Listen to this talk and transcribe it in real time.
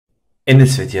In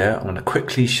this video, I'm going to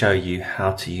quickly show you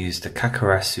how to use the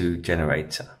Kakurasu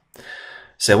generator.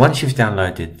 So once you've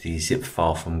downloaded the zip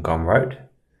file from Gumroad,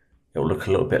 it will look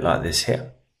a little bit like this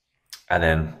here. And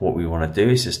then what we want to do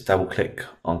is just double click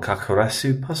on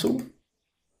Kakurasu puzzle.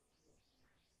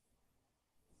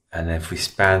 And then if we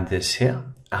expand this here,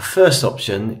 our first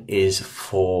option is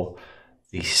for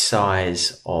the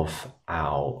size of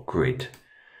our grid.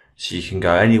 So you can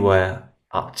go anywhere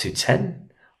up to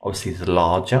 10. Obviously the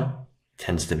larger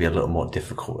tends to be a little more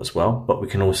difficult as well, but we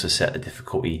can also set the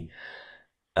difficulty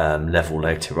level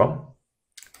later on.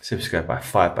 So let's go by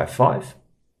 5 by 5.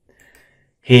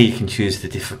 Here you can choose the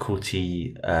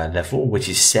difficulty level, which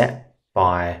is set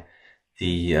by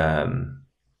the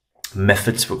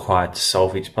methods required to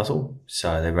solve each puzzle.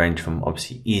 So they range from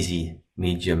obviously easy,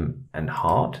 medium and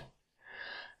hard.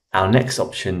 Our next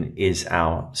option is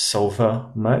our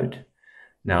solver mode.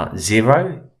 Now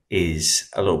 0 is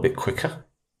a little bit quicker,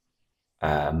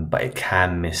 but it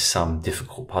can miss some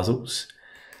difficult puzzles.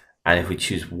 And if we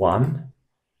choose 1,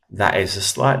 that is a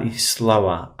slightly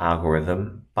slower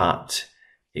algorithm, but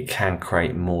it can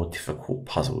create more difficult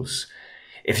puzzles.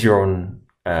 If you're on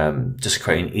just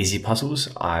creating easy puzzles,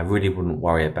 I really wouldn't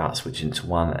worry about switching to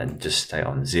 1 and just stay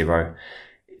on 0.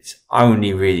 It's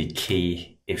only really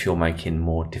key if you're making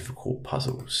more difficult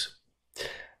puzzles.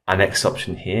 Our next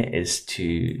option here is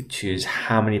to choose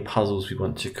how many puzzles we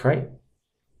want to create.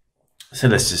 So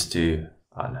let's just do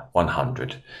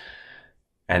 100.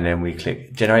 And then we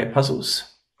click generate puzzles.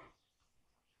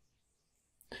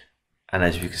 And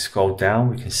as we can scroll down,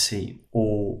 we can see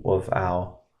all of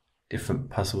our different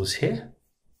puzzles here.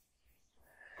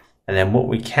 And then what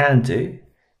we can do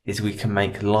is we can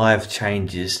make live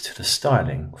changes to the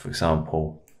styling. For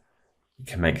example, we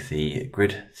can make the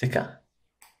grid thicker.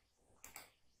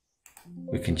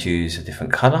 We can choose a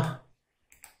different color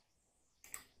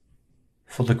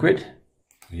for the grid.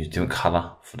 We use a different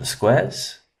color for the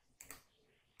squares.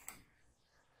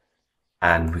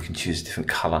 And we can choose a different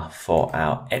color for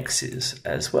our X's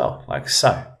as well, like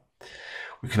so.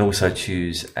 We can also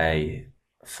choose a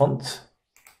font,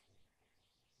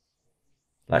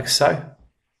 like so.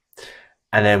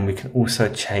 And then we can also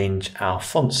change our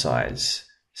font size.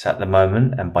 So at the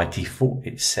moment, and by default,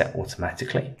 it's set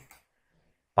automatically.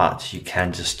 But you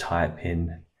can just type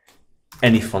in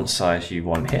any font size you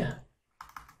want here,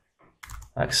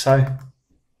 like so.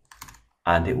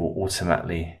 And it will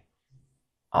automatically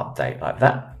update like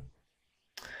that.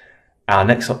 Our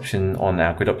next option on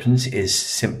our grid options is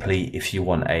simply if you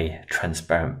want a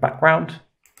transparent background,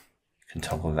 you can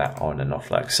toggle that on and off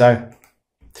like so.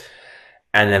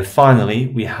 And then finally,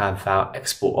 we have our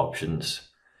export options.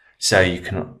 So you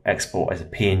can export as a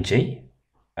PNG,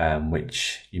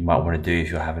 which you might want to do if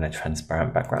you're having a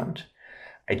transparent background,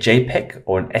 a JPEG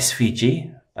or an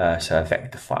SVG, so a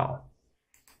vector file.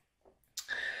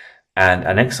 And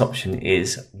our next option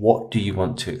is, what do you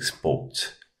want to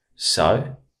export?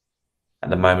 So at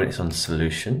the moment it's on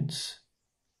solutions.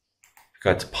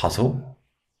 Go to puzzle,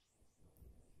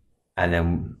 and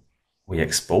then we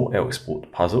export, it will export the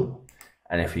puzzle.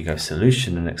 And if we go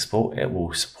solution and export, it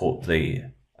will support the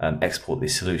export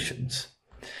these solutions.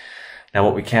 Now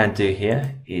what we can do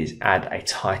here is add a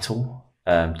title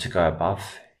to go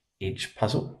above each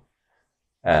puzzle.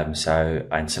 So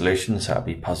in solutions, so it'll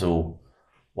be puzzle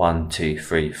 1, 2,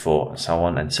 3, 4, and so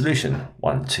on, and solution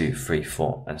 1, 2, 3,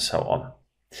 4, and so on.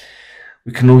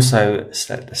 We can also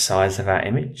select the size of our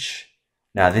image.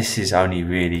 Now this is only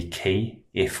really key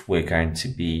if we're going to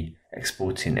be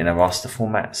exporting in a raster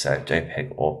format, so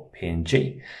JPEG or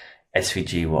PNG.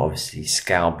 SVG will obviously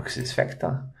scale because it's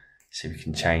vector, so we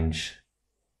can change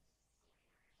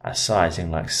our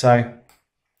sizing like so.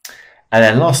 And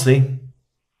then lastly,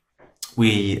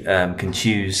 we can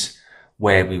choose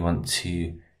where we want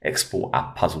to export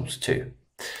our puzzles to.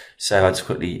 So let's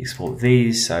quickly export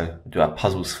these. So we'll do our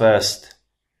puzzles first,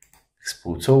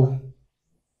 export all.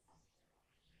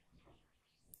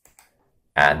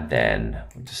 And then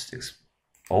we'll just,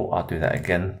 I'll do that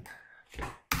again.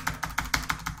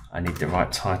 I need the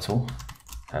right title,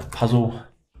 puzzle.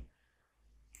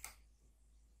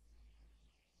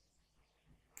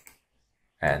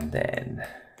 And then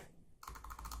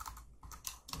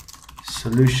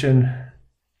solution,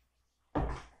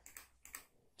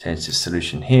 change the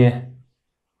solution here,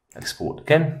 export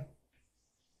again.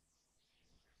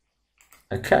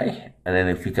 Okay, and then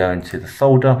if we go into the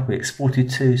folder we exported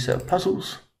to, so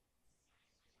puzzles,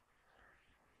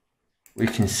 we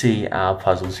can see our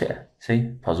puzzles here.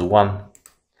 See, puzzle 1,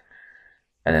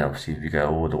 and then obviously if we go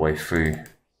all the way through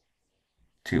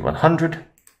to 100,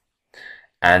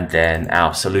 and then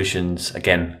our solutions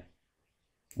again,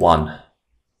 1,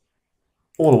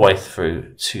 all the way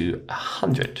through to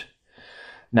 100.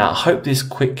 Now, I hope this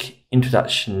quick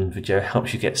introduction video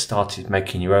helps you get started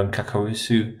making your own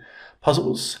Kakurasu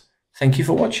puzzles. Thank you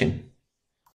for watching.